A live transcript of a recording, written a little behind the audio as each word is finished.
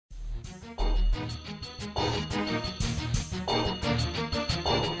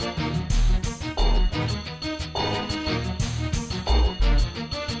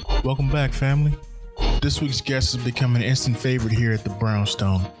Welcome back, family. This week's guest has become an instant favorite here at the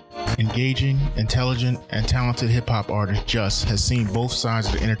Brownstone. Engaging, intelligent, and talented hip-hop artist Just has seen both sides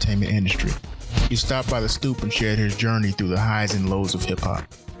of the entertainment industry. He stopped by the Stoop and shared his journey through the highs and lows of hip-hop.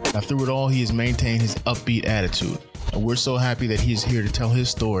 Now, through it all, he has maintained his upbeat attitude, and we're so happy that he is here to tell his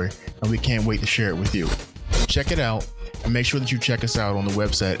story, and we can't wait to share it with you. Check it out, and make sure that you check us out on the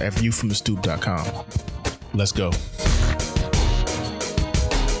website at viewfromthestoop.com. Let's go.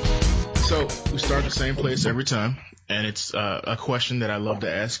 So, we start the same place every time, and it's a question that I love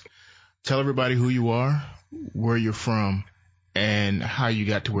to ask. Tell everybody who you are, where you're from, and how you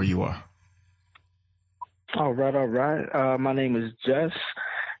got to where you are. All right. My name is Jess,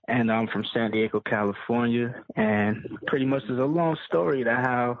 and I'm from San Diego, California. And pretty much there's a long story to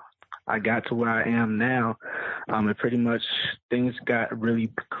how I got to where I am now. And pretty much things got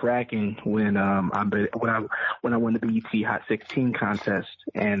really cracking when I won the BET Hot 16 contest,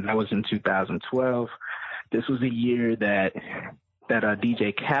 and that was in 2012. This was a year that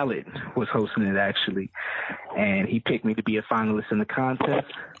DJ Khaled was hosting it, actually, and he picked me to be a finalist in the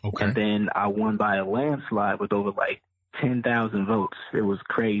contest. Okay. And then I won by a landslide with over like 10,000 votes. It was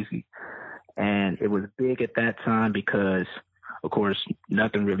crazy, and it was big at that time because, of course,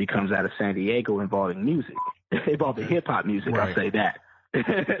 nothing really comes out of San Diego involving music, involving hip hop music. Right. I'll say that.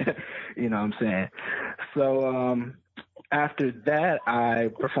 You know what I'm saying? So after that, I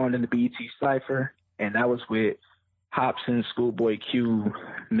performed in the BET Cypher, and that was with Hobson, Schoolboy Q,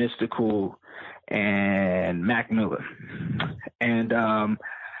 Mystical, and Mac Miller. And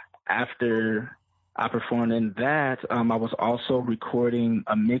after I performed in that, I was also recording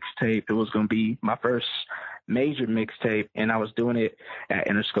a mixtape. It was going to be my first major mixtape, and I was doing it at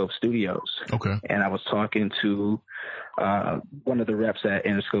Interscope Studios. Okay. And I was talking to one of the reps at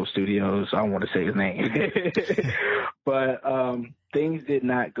Interscope Studios. I don't want to say his name, but things did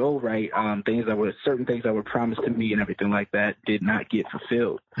not go right. Certain things that were promised to me and everything like that did not get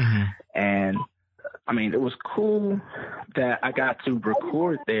fulfilled. Mm-hmm. And I mean, it was cool that I got to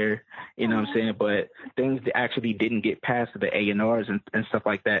record there, you know what I'm saying, but things that actually didn't get past the A&Rs and stuff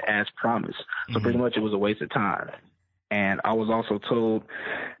like that as promised. So Mm-hmm. pretty much it was a waste of time. And I was also told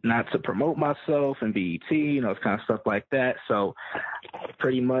not to promote myself and BET, you know, kind of stuff like that. So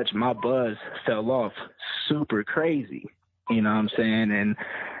pretty much my buzz fell off super crazy, you know what I'm saying? And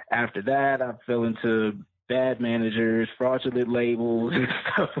after that, I fell into bad managers, fraudulent labels, and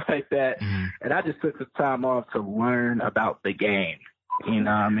stuff like that. Mm-hmm. And I just took the time off to learn about the game, you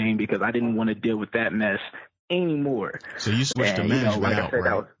know what I mean? Because I didn't want to deal with that mess anymore. So you switched to management like out, I said,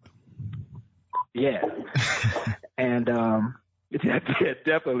 right? Yeah. And yeah,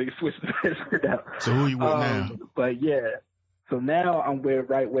 definitely switched to management out. So who you with now? But yeah, so now I'm with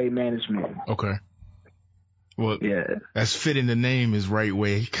Right Way Management. Okay. Well, yeah, that's fitting. The name is Right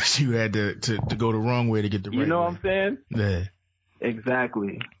Way because you had to go the wrong way to get the right way. You know what I'm saying? Yeah.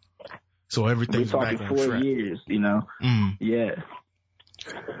 Exactly. So everything's We're back talking on 4 track. years, you know? Mm. Yeah.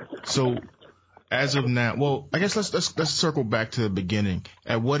 So as of now, well, I guess let's circle back to the beginning.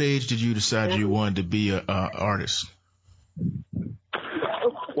 At what age did you decide you wanted to be a artist?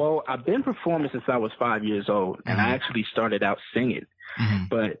 Well, I've been performing since I was 5 years old, and I actually started out singing. Mm-hmm.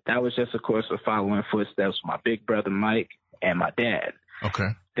 But that was just, of course, following footsteps of my big brother Mike and my dad. Okay.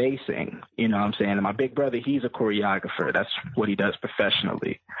 They sing, you know what I'm saying? And my big brother, he's a choreographer. That's what he does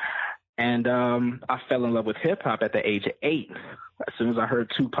professionally. And I fell in love with hip hop at the age of 8. As soon as I heard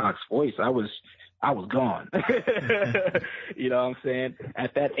Tupac's voice, I was gone. You know what I'm saying?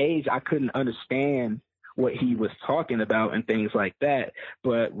 At that age, I couldn't understand what he was talking about and things like that.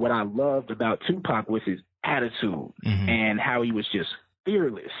 But what I loved about Tupac was his attitude and how he was just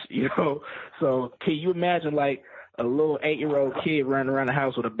fearless, you know? So can you imagine like a little 8-year-old kid running around the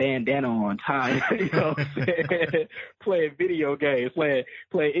house with a bandana on, tied, you know what I'm saying? Playing video games, playing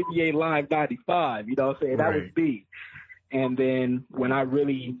NBA Live 95, you know what I'm saying? That Right. was me. And then when I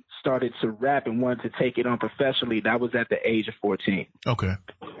really started to rap and wanted to take it on professionally, that was at the age of 14. Okay.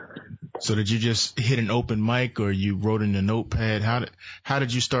 So did you just hit an open mic, or you wrote in a notepad? How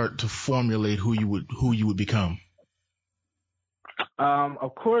did you start to formulate who you would become?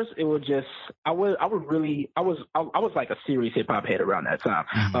 Of course, it was just I was like a serious hip hop head around that time.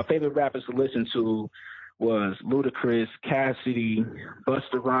 Mm-hmm. My favorite rappers to listen to was Ludacris, Cassidy,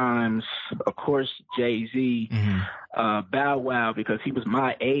 Busta Rhymes, of course Jay-Z, Bow Wow, because he was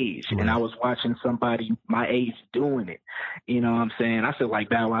my age, and I was watching somebody my age doing it. You know what I'm saying? I still like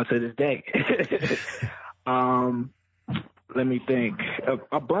Bow Wow to this day. Let me think.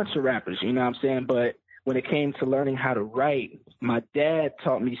 A bunch of rappers, you know what I'm saying? But when it came to learning how to write, my dad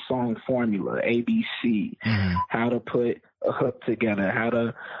taught me song formula, ABC, how to put a hook together, how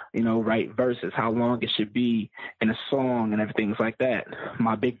to, write verses, how long it should be in a song and everything like that.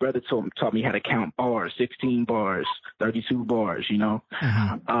 My big brother taught me how to count bars, 16 bars, 32 bars,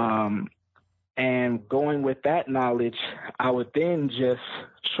 and going with that knowledge, I would then just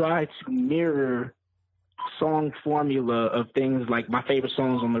try to mirror song formula of things like my favorite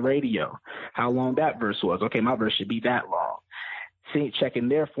songs on the radio, how long that verse was. Okay, my verse should be that long. Checking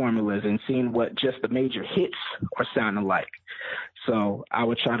their formulas and seeing what just the major hits are sounding like. So I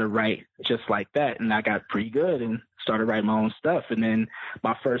would try to write just like that, and I got pretty good and started writing my own stuff. And then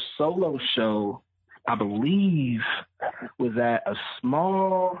my first solo show, I believe, was at a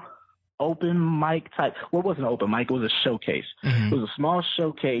small open mic type. Well, it wasn't an open mic. It was a showcase. It was a small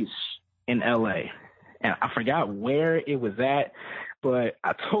showcase in L.A., and I forgot where it was at, but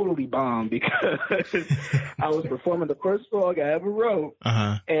I totally bombed because I was performing the first song I ever wrote,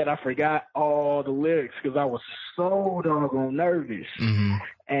 and I forgot all the lyrics because I was so doggone nervous.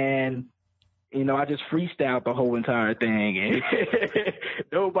 And, I just freestyled the whole entire thing, and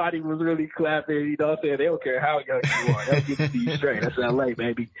nobody was really clapping. You know what I'm saying? They don't care how young you are. They'll get to you straight. That's LA,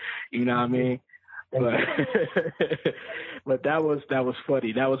 baby. You know what I mean? But that was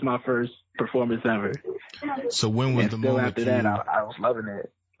funny. That was my first performance ever. So when was the moment after that I was loving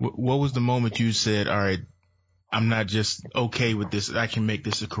it. What was the moment you said, all right, I'm not just okay with this, I can make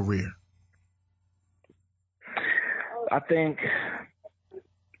this a career? I think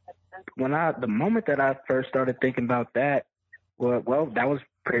the moment that I first started thinking about that, well, that was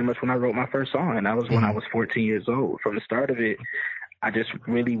pretty much when I wrote my first song, and that was when I was 14 years old. From the start of it, I just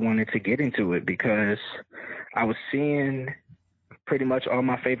really wanted to get into it because I was seeing pretty much all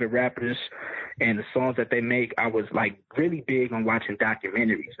my favorite rappers and the songs that they make. I was like really big on watching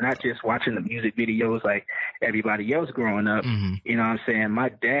documentaries, not just watching the music videos like everybody else growing up. You know what I'm saying? My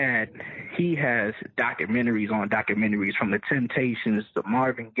dad, he has documentaries from the Temptations to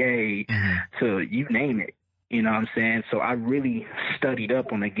Marvin Gaye to you name it. You know what I'm saying? So I really studied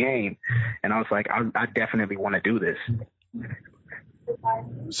up on the game, and I was like, I definitely want to do this.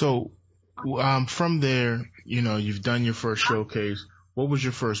 So from there, you've done your first showcase. What was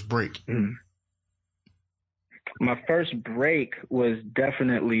your first break? My first break was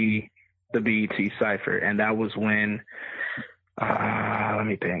definitely the BET Cypher, and that was when, let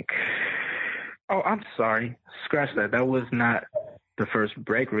me think. Oh, I'm sorry. Scratch that. That was not the first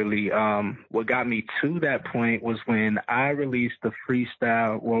break, really. What got me to that point was when I released the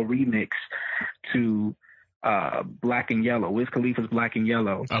remix to Black and Yellow, Wiz Khalifa's Black and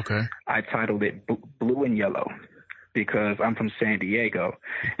Yellow. Okay. I titled it Blue and Yellow because I'm from San Diego,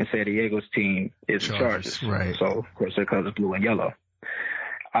 and San Diego's team is the Chargers. Right. So, of course, their colors blue and yellow.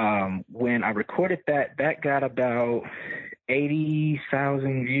 When I recorded that got about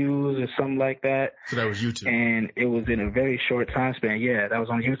 80,000 views or something like that. So that was YouTube. And it was in a very short time span. Yeah, that was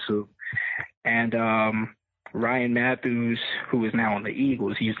on YouTube. And Ryan Matthews, who is now on the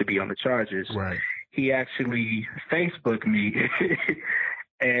Eagles, he used to be on the Chargers. Right. He actually Facebooked me,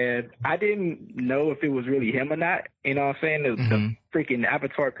 and I didn't know if it was really him or not. You know what I'm saying? The freaking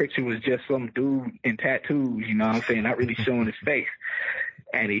avatar picture was just some dude in tattoos, you know what I'm saying? Not really showing his face.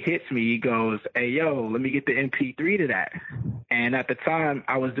 And he hits me. He goes, "Hey, yo, let me get the MP3 to that." And at the time,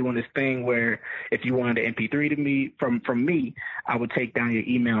 I was doing this thing where if you wanted the MP3 to me from me, I would take down your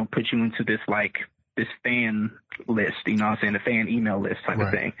email and put you into this fan list, you know what I'm saying? The fan email list type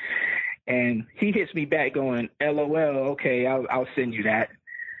of thing. And he hits me back going, "LOL, okay, I'll send you that."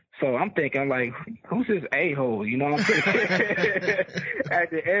 So I'm thinking, like, who's this a-hole? You know what I'm saying?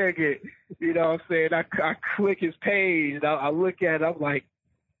 Acting arrogant. You know what I'm saying? I click his page. I look at it. I'm like,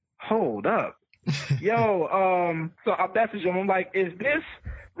 hold up. Yo, so I message him. I'm like, is this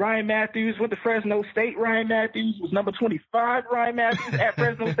Ryan Matthews with the Fresno State? Ryan Matthews was number 25. Ryan Matthews at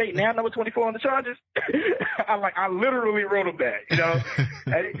Fresno State, now number 24 on the Chargers. I literally wrote him that, you know.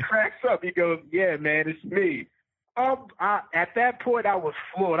 And he cracks up. He goes, "Yeah, man, it's me." At that point, I was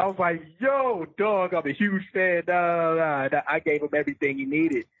floored. I was like, "Yo, dog, I'm a huge fan." I gave him everything he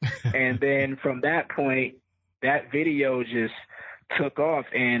needed. And then from that point, that video just took off,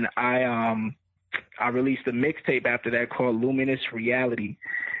 and I released a mixtape after that called Luminous Reality.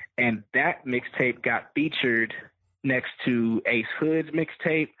 And that mixtape got featured next to Ace Hood's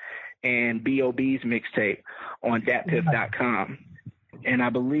mixtape and B.O.B.'s mixtape on datpiff.com. And I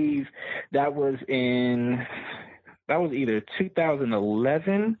believe that was either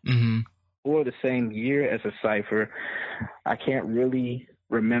 2011 or the same year as a cypher. I can't really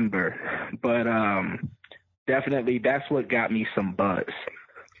remember. But definitely that's what got me some buzz.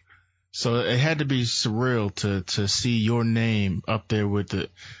 So it had to be surreal to see your name up there with the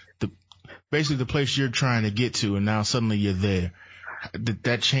basically the place you're trying to get to, and now suddenly you're there. Did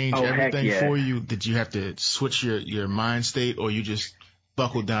that change everything for you? Did you have to switch your mind state, or you just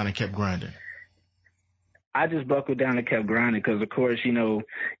buckled down and kept grinding? I just buckled down and kept grinding because, of course, you know,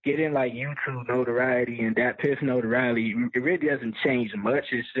 getting like YouTube notoriety and that piff notoriety, it really doesn't change much.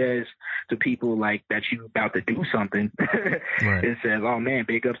 It says to people like that you about to do something. Right. It says, oh, man,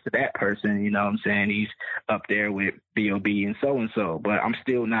 big ups to that person. You know what I'm saying? He's up there with B.O.B. and so. But I'm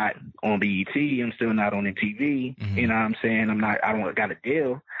still not on BET. I'm still not on MTV. Mm-hmm. You know what I'm saying? I don't got a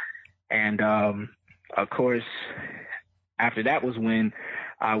deal. And, of course, after that was when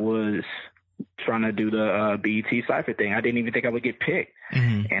I was trying to do the BET Cypher thing. I didn't even think I would get picked,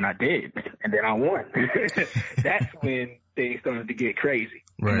 and I did, and then I won. That's when things started to get crazy.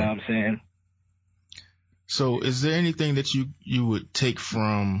 Right. You know what I'm saying? So is there anything that you would take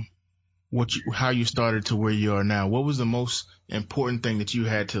from how you started to where you are now? What was the most important thing that you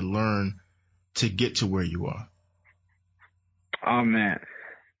had to learn to get to where you are? Oh, man.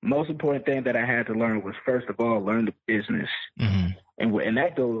 Most important thing that I had to learn was, first of all, learn the business. Mm-hmm. And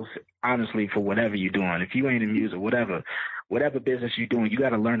that goes, honestly, for whatever you're doing. If you ain't in music, whatever business you're doing, you got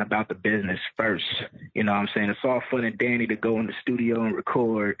to learn about the business first. You know what I'm saying? It's all fun and dandy to go in the studio and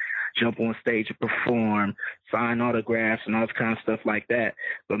record, jump on stage and perform, sign autographs and all this kind of stuff like that.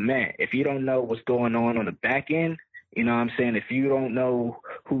 But, man, if you don't know what's going on the back end, you know what I'm saying? If you don't know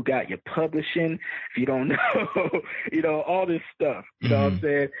who got your publishing, if you don't know, you know, all this stuff, you know what I'm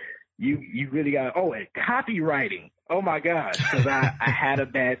saying? You really got, and copywriting. Oh, my God, because I had a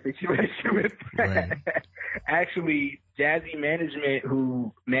bad situation with that. Right. Actually, Jazzy Management,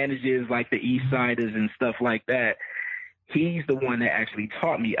 who manages, like, the East Siders and stuff like that, he's the one that actually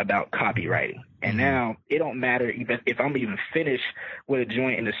taught me about copywriting. And now it don't matter even if I'm even finished with a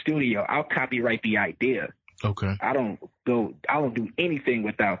joint in the studio, I'll copyright the idea. Okay. I don't do anything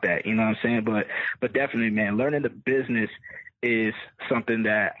without that. You know what I'm saying? But definitely, man, learning the business is something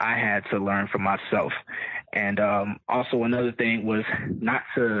that I had to learn for myself. And also another thing was not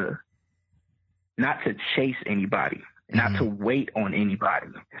to chase anybody, not to wait on anybody.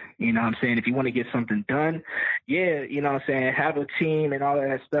 You know what I'm saying? If you want to get something done, yeah, you know what I'm saying, have a team and all of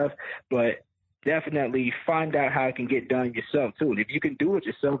that stuff, but definitely find out how it can get done yourself too. And if you can do it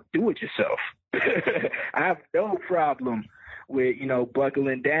yourself, do it yourself. I have no problem with, you know,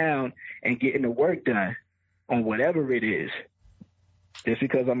 buckling down and getting the work done on whatever it is. Just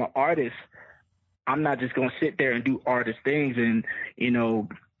because I'm an artist, I'm not just going to sit there and do artist things and, you know,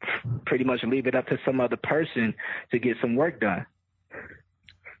 pretty much leave it up to some other person to get some work done.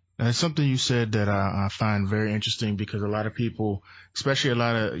 That's something you said that I find very interesting, because a lot of people, especially a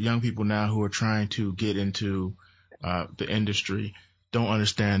lot of young people now who are trying to get into the industry, don't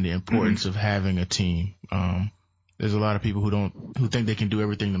understand the importance of having a team. There's a lot of people who think they can do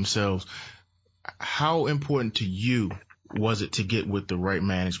everything themselves. How important to you was it to get with the right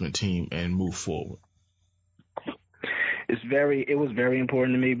management team and move forward? It was very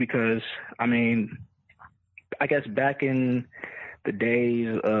important to me because, I mean, I guess back in the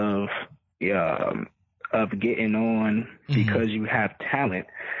days of getting on because you have talent,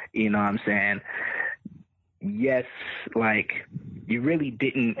 you know what I'm saying? Yes, like, you really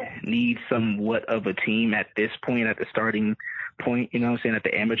didn't need somewhat of a team at this point, at the starting point, you know what I'm saying, at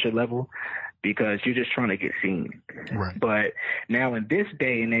the amateur level, because you're just trying to get seen. Right. But now in this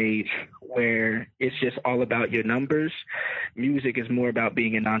day and age where it's just all about your numbers, music is more about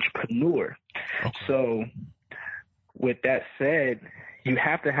being an entrepreneur. Okay. So with that said, you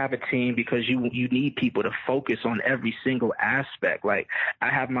have to have a team because you need people to focus on every single aspect. Like, I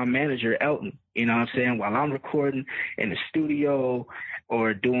have my manager, Elton, you know what I'm saying? While I'm recording in the studio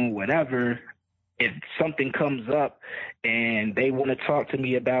or doing whatever, if something comes up and they want to talk to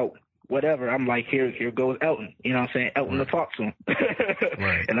me about whatever, I'm like, here goes Elton. You know what I'm saying? Elton to talk to him.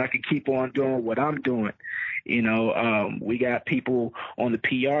 Right. And I can keep on doing what I'm doing. You know, we got people on the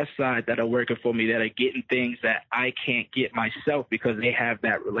PR side that are working for me that are getting things that I can't get myself because they have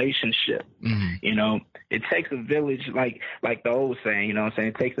that relationship. You know, it takes a village, like the old saying, you know what I'm saying?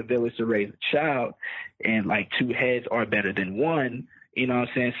 It takes a village to raise a child, and like two heads are better than one. You know what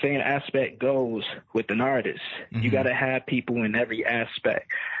I'm saying? Same aspect goes with an artist. You got to have people in every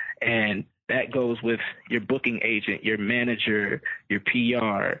aspect. And that goes with your booking agent, your manager, your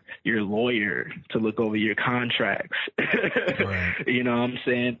PR, your lawyer to look over your contracts. Right. You know what I'm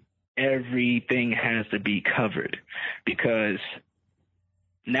saying? Everything has to be covered because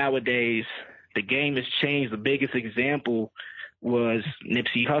nowadays the game has changed. The biggest example was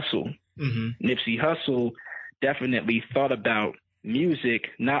Nipsey Hussle. Nipsey Hussle definitely thought about music,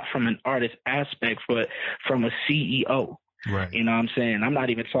 not from an artist aspect, but from a CEO. Right. You know what I'm saying? I'm not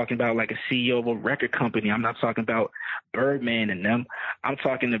even talking about like a CEO of a record company. I'm not talking about Birdman and them. I'm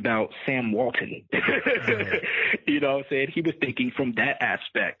talking about Sam Walton. Right. You know what I'm saying? He was thinking from that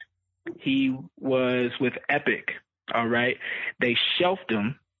aspect. He was with Epic, all right? They shelved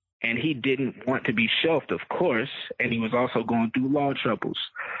him, and he didn't want to be shelved, of course, and he was also going through law troubles.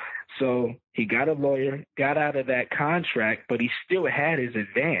 So he got a lawyer, got out of that contract, but he still had his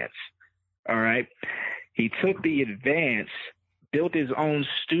advance, all right? He took the advance, built his own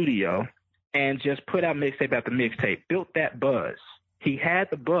studio, and just put out mixtape after mixtape, built that buzz. He had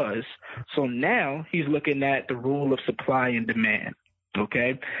the buzz, so now he's looking at the rule of supply and demand,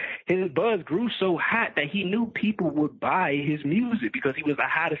 okay? His buzz grew so hot that he knew people would buy his music because he was the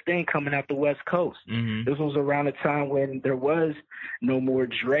hottest thing coming out the West Coast. Mm-hmm. This was around the time when there was no more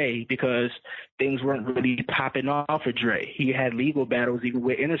Dre because things weren't really popping off for Dre. He had legal battles even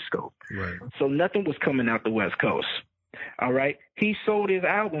with Interscope. Right. So nothing was coming out the West Coast. All right. He sold his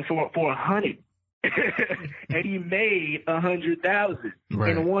album for $100, and he made $100,000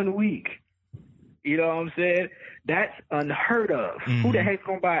 in 1 week. You know what I'm saying? That's unheard of. Mm-hmm. Who the heck's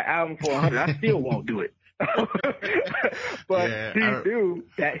gonna buy an album for $100? I still won't do it. But he knew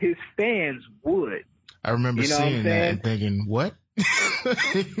that his fans would. I remember seeing that and thinking, what?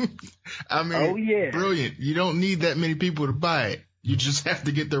 I mean, brilliant. You don't need that many people to buy it. You just have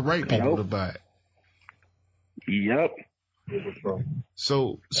to get the right people to buy it. Yep.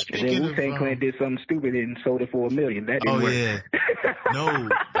 So speaking of, Wu-Tang Clan did something stupid and sold it for $1 million. That didn't work. No,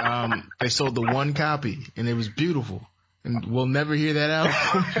 they sold the one copy and it was beautiful. And we'll never hear that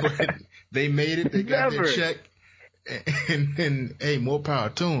album, but they made it. They got their check. And hey, more power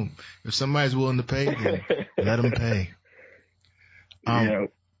to them. If somebody's willing to pay, then let them pay.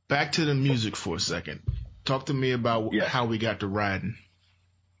 Back to the music for a second. Talk to me about how we got to Riding.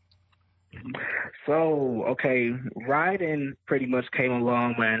 So, okay, Riding pretty much came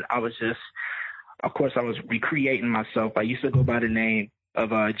along when I was of course, I was recreating myself. I used to go by the name of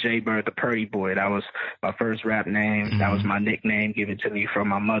Jay Bird, the Purdy Boy. That was my first rap name. Mm-hmm. That was my nickname given to me from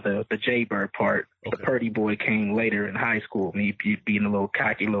my mother, the Jay Bird part. Okay. The Purdy Boy came later in high school, me being a little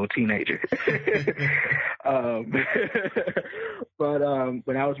cocky little teenager. But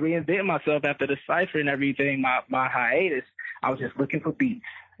when I was reinventing myself after the Cypher and everything, my hiatus, I was just looking for beats.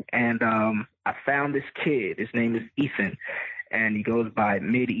 And I found this kid. His name is Ethan, and he goes by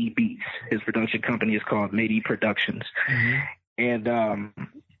Mid-E Beats. His production company is called Mid-E Productions. Mm-hmm. And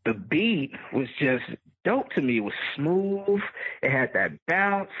the beat was just dope to me. It was smooth. It had that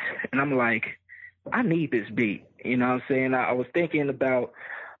bounce. And I'm like, I need this beat. You know what I'm saying? I was thinking about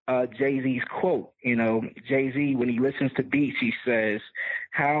Jay-Z's quote. You know, Jay-Z, when he listens to beats, he says,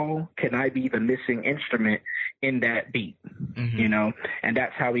 how can I be the missing instrument in that beat? Mm-hmm. You know, and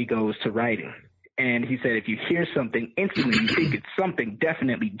that's how he goes to writing. And he said, if you hear something instantly, you think it's something,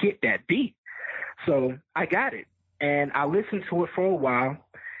 definitely get that beat. So I got it. And I listened to it for a while,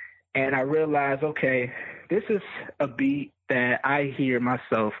 and I realized, okay, this is a beat that I hear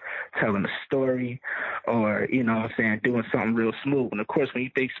myself telling a story or, you know what I'm saying, doing something real smooth. And, of course, when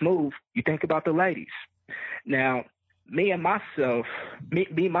you think smooth, you think about the ladies. Now, myself,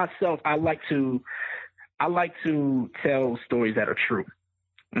 I like to tell stories that are true.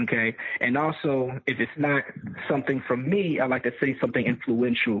 Okay. And also, if it's not something from me, I like to say something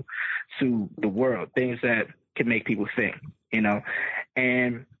influential to the world, things that can make people think, you know.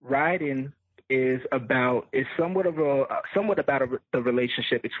 And Riding is somewhat about the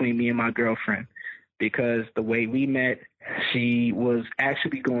relationship between me and my girlfriend, because the way we met, she was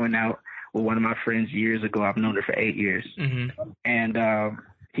actually going out with one of my friends years ago. I've known her for 8 years. Mm-hmm. And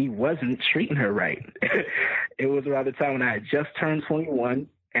he wasn't treating her right. It was around the time when I had just turned 21.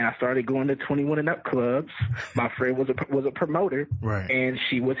 And I started going to 21 and up clubs. My friend was a promoter, right, and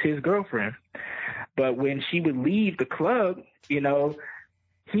she was his girlfriend. But when she would leave the club, you know,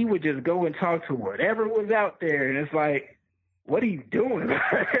 he would just go and talk to whatever was out there. And it's like, what are you doing?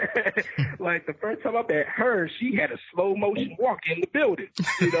 Like, the first time I met her, she had a slow motion walk in the building.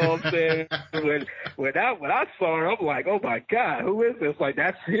 You know what I'm saying? When I saw her, I'm like, oh my God, who is this? Like,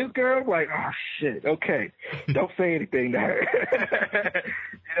 that's his girl? I'm like, oh shit, okay. Don't say anything to her.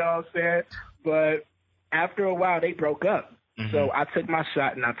 You know what I'm saying? But after a while, they broke up. Mm-hmm. So I took my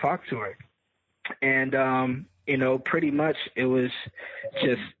shot and I talked to her. And, you know, pretty much it was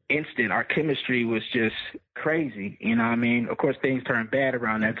just instant. Our chemistry was just crazy. You know what I mean? Of course, things turned bad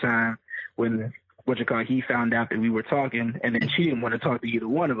around that time when, he found out that we were talking, and then she didn't want to talk to either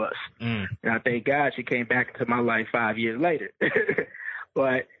one of us. Mm. And I thank God she came back into my life 5 years later.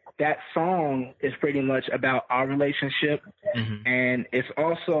 But that song is pretty much about our relationship, and it's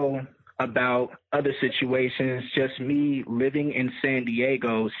also about other situations. Just me living in San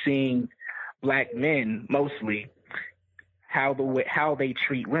Diego, seeing black men mostly how they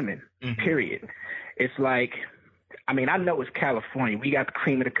treat women. Period. It's like, I mean, I know it's California. We got the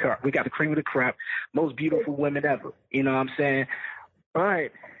cream of the crop. We got the cream of the crop. Most beautiful women ever. You know what I'm saying?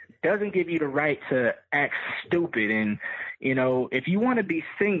 But doesn't give you the right to act stupid. And, you know, if you want to be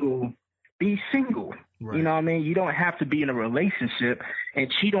single, be single. Right. You know what I mean? You don't have to be in a relationship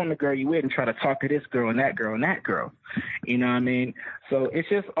and cheat on the girl you with and try to talk to this girl and that girl and that girl. You know what I mean? So it's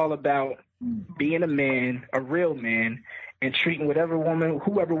just all about being a man, a real man, and treating whoever woman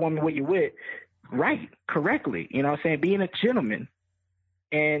what you're with right, correctly. You know what I'm saying? Being a gentleman.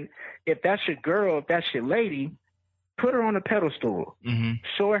 And if that's your girl, if that's your lady, put her on a pedestal.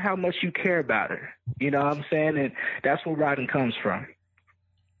 Show her how much you care about her. You know what I'm saying? And that's where riding comes from.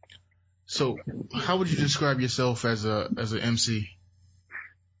 So how would you describe yourself as an MC?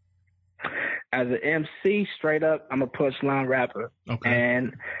 As an MC, straight up, I'm a punchline rapper. Okay.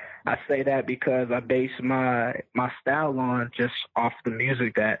 And I say that because I base my style on just off the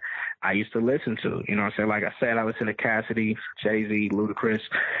music that I used to listen to. You know what I'm saying? Like I said, I listened to Cassidy, Jay-Z, Ludacris,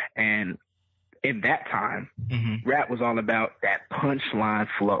 and in that time, rap was all about that punchline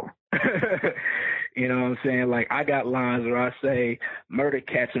flow. You know what I'm saying? Like, I got lines where I say, murder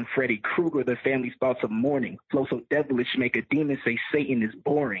cats and Freddy Krueger, the family's thoughts of mourning. Flow so devilish, make a demon say Satan is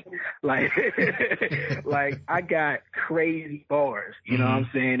boring. Like, like I got crazy bars, you know what I'm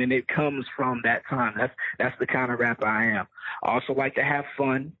saying? And it comes from that time. That's the kind of rapper I am. I also like to have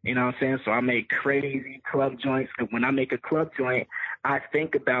fun, you know what I'm saying? So I make crazy club joints. And when I make a club joint, I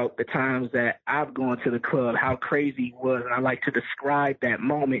think about the times that I've gone to the club, how crazy it was, and I like to describe that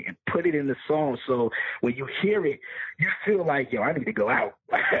moment and put it in the song. So when you hear it, you feel like, yo, I need to go out.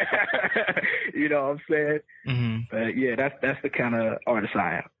 You know what I'm saying? But yeah, that's the kind of artist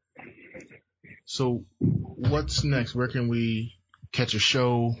I am. So what's next? Where can we catch a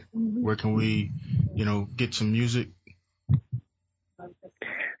show? Where can we, get some music?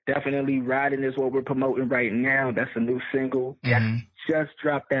 Definitely Riding is what we're promoting right now. That's a new single. Yeah, just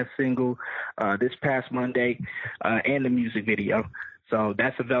dropped that single this past Monday and the music video. So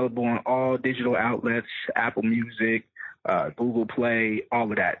that's available on all digital outlets, Apple Music, Google Play,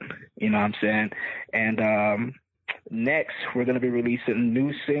 all of that. You know what I'm saying? And next, we're going to be releasing a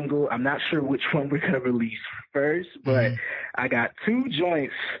new single. I'm not sure which one we're going to release first, but I got two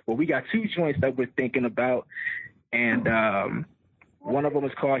joints. Well, we got two joints that we're thinking about. And one of them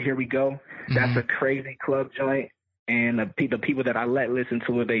is called Here We Go. That's a crazy club joint. And the people that I let listen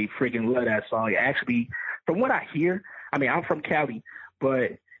to it, they freaking love that song. Actually, from what I hear, I mean, I'm from Cali,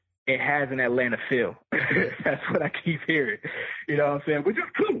 but it has an Atlanta feel. That's what I keep hearing. You know what I'm saying? Which is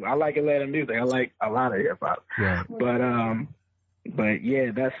cool. I like Atlanta music. I like a lot of hip hop. Yeah. But yeah,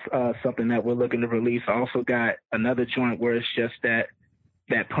 that's something that we're looking to release. I also got another joint where it's just that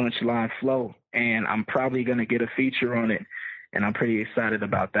punchline flow, and I'm probably gonna get a feature on it. And I'm pretty excited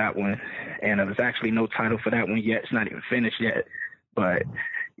about that one. And there's actually no title for that one yet. It's not even finished yet. But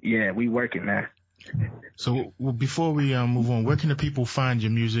yeah, we working, man. So before we move on, where can the people find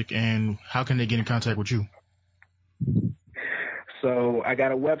your music and how can they get in contact with you? So I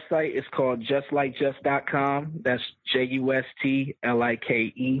got a website. It's called justlikeJus.com. That's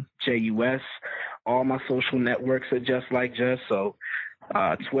JUSTLIKEJUS. All my social networks are Just Like Jus. So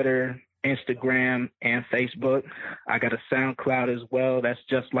Twitter, Instagram, and Facebook. I got a SoundCloud as well. That's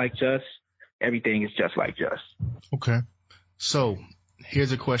Just Like Jus. Everything is Just Like Jus. Okay. So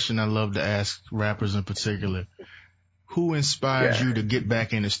here's a question I love to ask rappers in particular. Who inspires you to get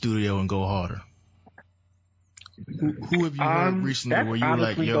back in the studio and go harder? Who have you heard recently where you were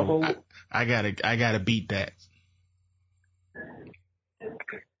like, yo, I gotta beat that?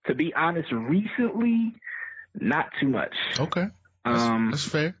 To be honest, recently, not too much. Okay. That's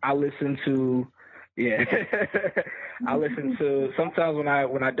fair. I listen to sometimes when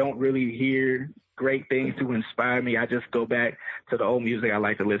I don't really hear great things to inspire me, I just go back to the old music I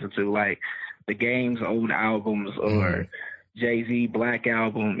like to listen to, like the Game's old albums or Jay-Z Black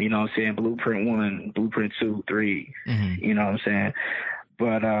album, you know what I'm saying, Blueprint 1, Blueprint 2, 3, you know what I'm saying?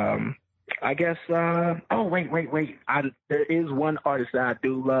 But I guess wait. There is one artist that I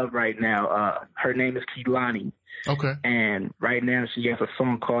do love right now. Her name is Kehlani. Okay. And right now she has a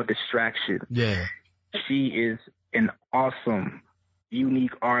song called Distraction. Yeah. She is an awesome,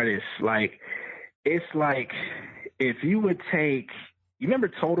 unique artist. Like, it's like if you would take, you remember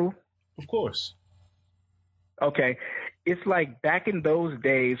Total? Of course. Okay. It's like back in those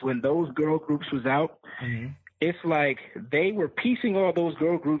days when those girl groups was out, it's like they were piecing all those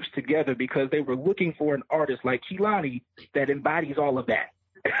girl groups together because they were looking for an artist like Kehlani that embodies all of that.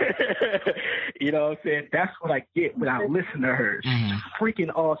 You know what I'm saying? That's what I get when I listen to her. She's freaking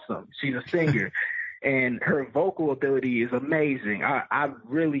awesome. She's a singer, and her vocal ability is amazing. I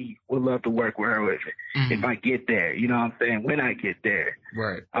really would love to work with her if I get there. You know what I'm saying? When I get there.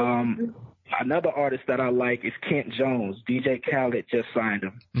 Right. Another artist that I like is Kent Jones. DJ Khaled just signed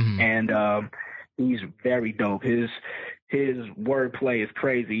him, and he's very dope. His wordplay is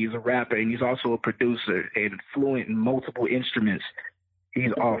crazy. He's a rapper, and he's also a producer and fluent in multiple instruments.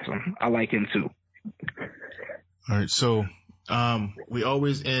 He's awesome. I like him too. All right. So we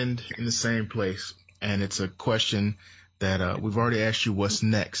always end in the same place, and it's a question that we've already asked you what's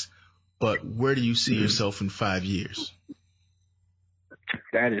next, but where do you see yourself in 5 years?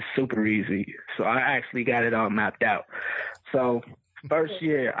 That is super easy. So I actually got it all mapped out. So first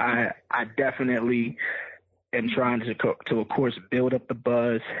year, I definitely am trying to of course, build up the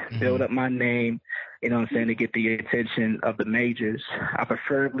buzz, build up my name, you know what I'm saying, to get the attention of the majors. I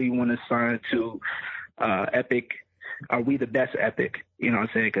preferably want to sign to Epic. Are We the Best Epic? You know what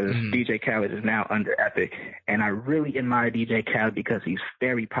I'm saying? Because DJ Khaled is now under Epic. And I really admire DJ Khaled because he's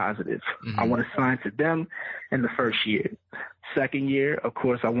very positive. I want to sign to them in the first year. Second year, of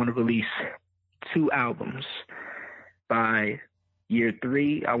course, I want to release 2 albums. By year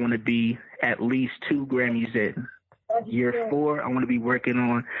 3, I want to be at least 2 Grammys in. Year 4, I want to be working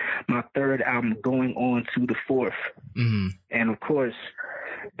on my 3rd album, going on to the 4th. And of course,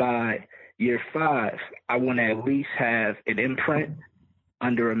 by year 5, I want to at least have an imprint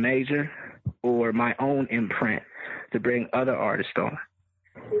under a major or my own imprint to bring other artists on.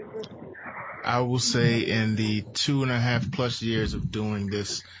 I will say in the 2.5 plus years of doing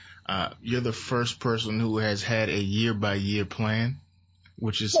this, you're the first person who has had a year-by-year plan,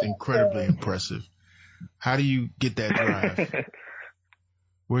 which is incredibly impressive. How do you get that drive?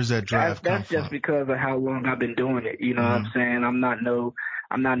 Where's that drive come from? That's just because of how long I've been doing it. You know what I'm saying? I'm not no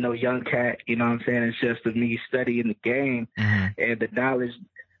young cat. You know what I'm saying? It's just of me studying the game and the knowledge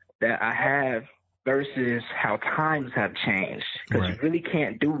that I have versus how times have changed. Because you really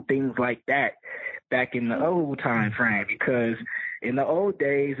can't do things like that back in the old time frame, because in the old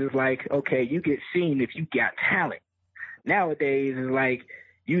days, it's like, okay, you get seen if you got talent. Nowadays, it's like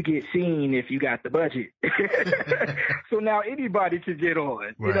you get seen if you got the budget. So now anybody can get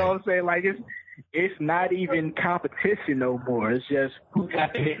on. You know what I'm saying? Like, it's not even competition no more. It's just, who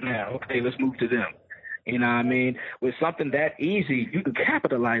got the hit now? Okay, let's move to them. You know what I mean? With something that easy, you can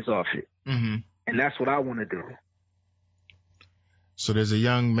capitalize off it. And that's what I want to do. So there's a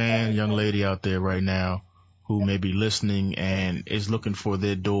young man, young lady out there right now who may be listening and is looking for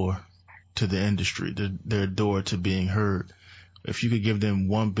their door to the industry, their door to being heard. If you could give them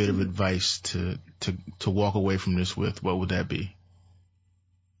one bit of advice to walk away from this with, what would that be?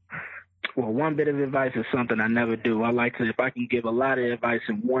 Well, one bit of advice is something I never do. I like to, if I can give a lot of advice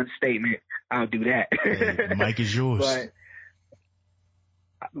in one statement, I'll do that. Hey, the mic is yours. But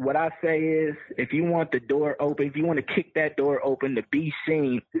what I say is, if you want the door open, if you want to kick that door open to be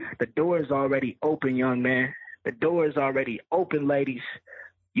seen, the door is already open, young man. The door is already open, ladies.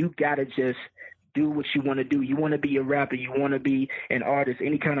 You got to just do what you want to do. You want to be a rapper. You want to be an artist,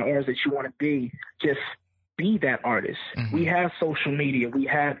 any kind of artist that you want to be. Just be that artist. We have social media. We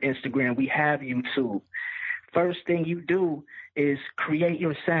have Instagram. We have YouTube. First thing you do is create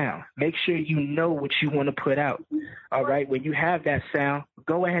your sound. Make sure you know what you want to put out. All right? When you have that sound,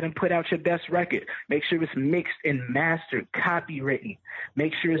 go ahead and put out your best record. Make sure it's mixed and mastered, copywritten.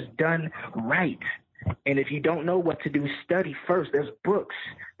 Make sure it's done right. And if you don't know what to do, study first. There's books,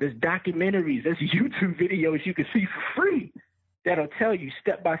 there's documentaries, there's YouTube videos you can see for free that'll tell you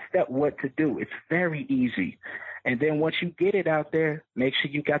step by step what to do. It's very easy. And then once you get it out there, make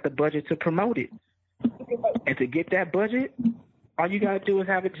sure you got the budget to promote it. And to get that budget, all you got to do is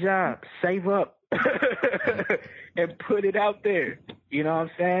have a job, save up, and put it out there. You know what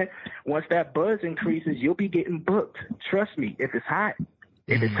I'm saying? Once that buzz increases, you'll be getting booked. Trust me, if it's hot.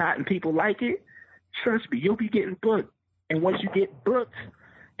 If it's hot and people like it, trust me, you'll be getting booked. And once you get booked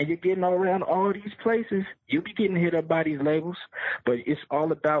and you're getting all around all these places, you'll be getting hit up by these labels. But it's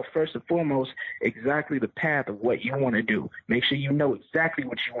all about, first and foremost, exactly the path of what you want to do. Make sure you know exactly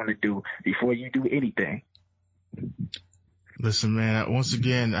what you want to do before you do anything. Listen, man, once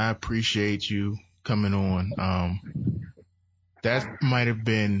again, I appreciate you coming on. That might have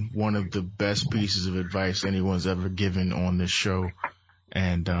been one of the best pieces of advice anyone's ever given on this show.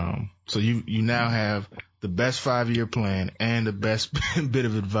 And so you now have the best 5-year plan and the best bit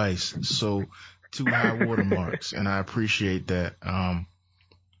of advice. So 2 high watermarks, and I appreciate that.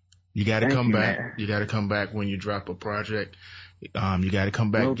 You got to Thank come you, back. man. You got to come back when you drop a project. You got to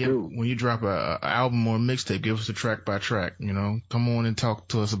come back. When you drop a album or a mixtape, give us a track by track. Come on and talk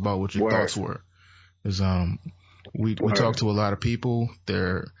to us about what your thoughts were. Because we talk to a lot of people.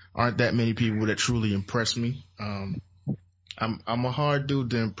 There aren't that many people that truly impress me. I'm a hard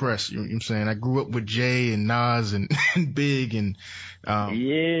dude to impress. You know what I'm saying? I grew up with Jay and Nas and Big and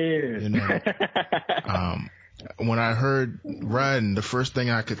when I heard Riding, the first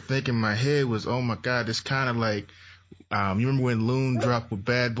thing I could think in my head was, oh my God, it's kind of like, you remember when Loon dropped with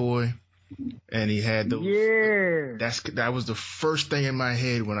Bad Boy and he had those, that was the first thing in my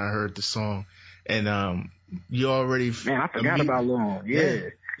head when I heard the song. And, you already, man, I forgot about Loon. Yeah.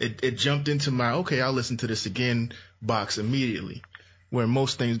 It jumped into my, okay, I'll listen to this again box immediately. Where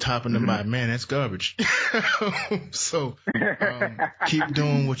most things top into my, man, that's garbage. So, keep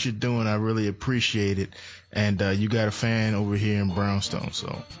doing what you're doing. I really appreciate it. And, you got a fan over here in Brownstone.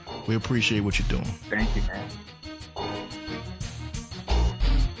 So we appreciate what you're doing. Thank you, man.